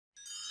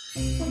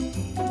Look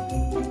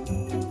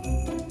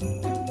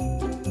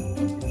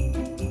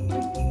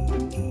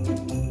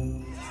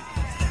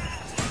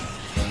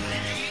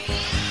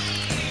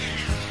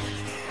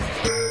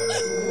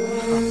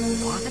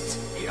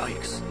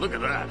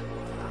at that.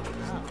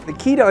 The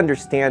key to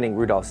understanding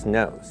Rudolph's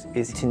nose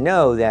is to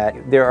know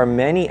that there are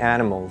many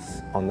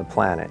animals on the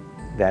planet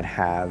that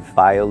have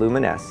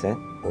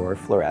bioluminescent or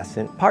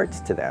fluorescent parts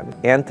to them.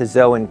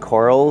 Anthozoan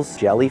corals,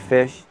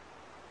 jellyfish.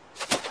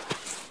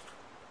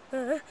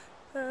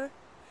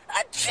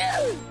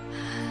 Achoo!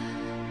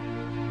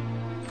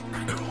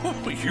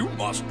 Oh, you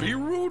must be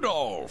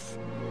Rudolph.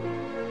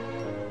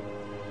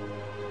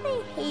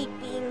 I hate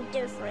being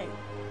different.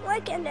 Why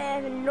can't I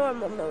have a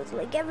normal nose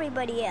like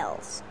everybody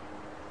else?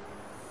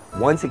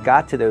 Once it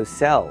got to those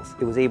cells,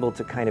 it was able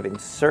to kind of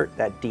insert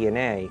that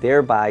DNA,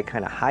 thereby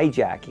kind of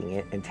hijacking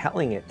it and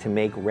telling it to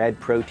make red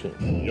protein.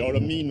 You're a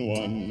mean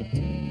one,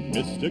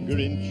 Mr.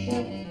 Grinch.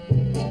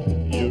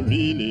 You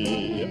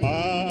really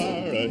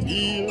are a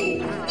heel.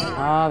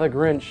 The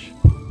Grinch.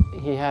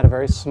 He had a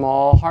very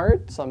small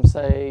heart, some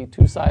say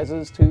 2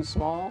 sizes too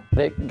small.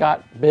 It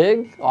got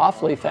big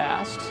awfully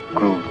fast.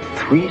 Grew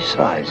 3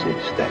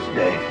 sizes that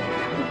day.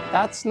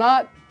 That's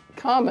not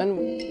common.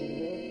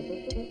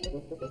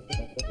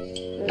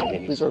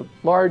 These are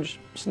large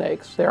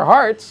snakes. Their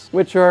hearts,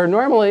 which are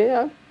normally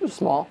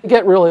small,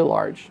 get really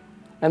large.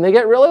 And they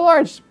get really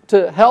large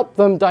to help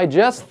them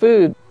digest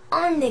food.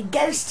 I'm the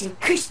ghost of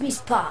Christmas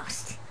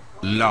past.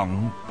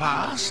 Long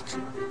past?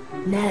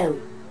 No,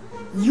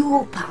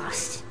 your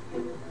past.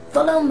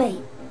 Follow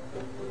me.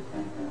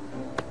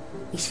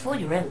 It's for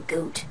your own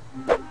good.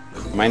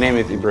 My name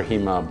is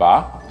Ibrahim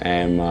Ba.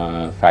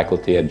 I'm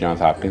faculty at Johns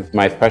Hopkins.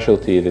 My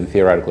specialty is in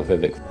theoretical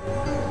physics.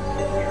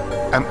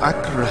 Am I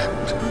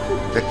correct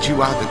that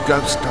you are the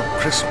ghost of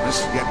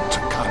Christmas yet to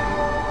come?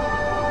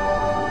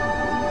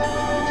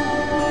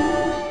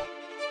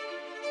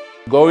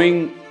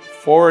 Going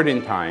forward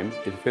in time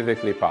is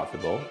physically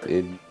possible.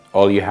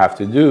 All you have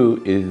to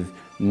do is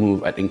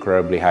move at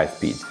incredibly high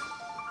speeds.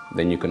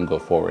 Then you can go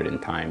forward in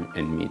time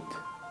and meet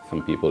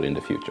some people in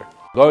the future.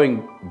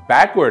 Going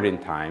backward in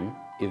time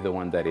is the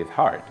one that is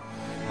hard.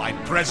 My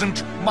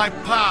present, my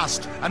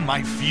past, and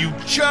my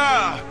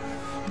future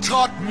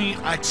taught me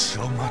I'd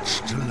so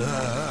much to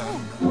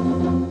learn.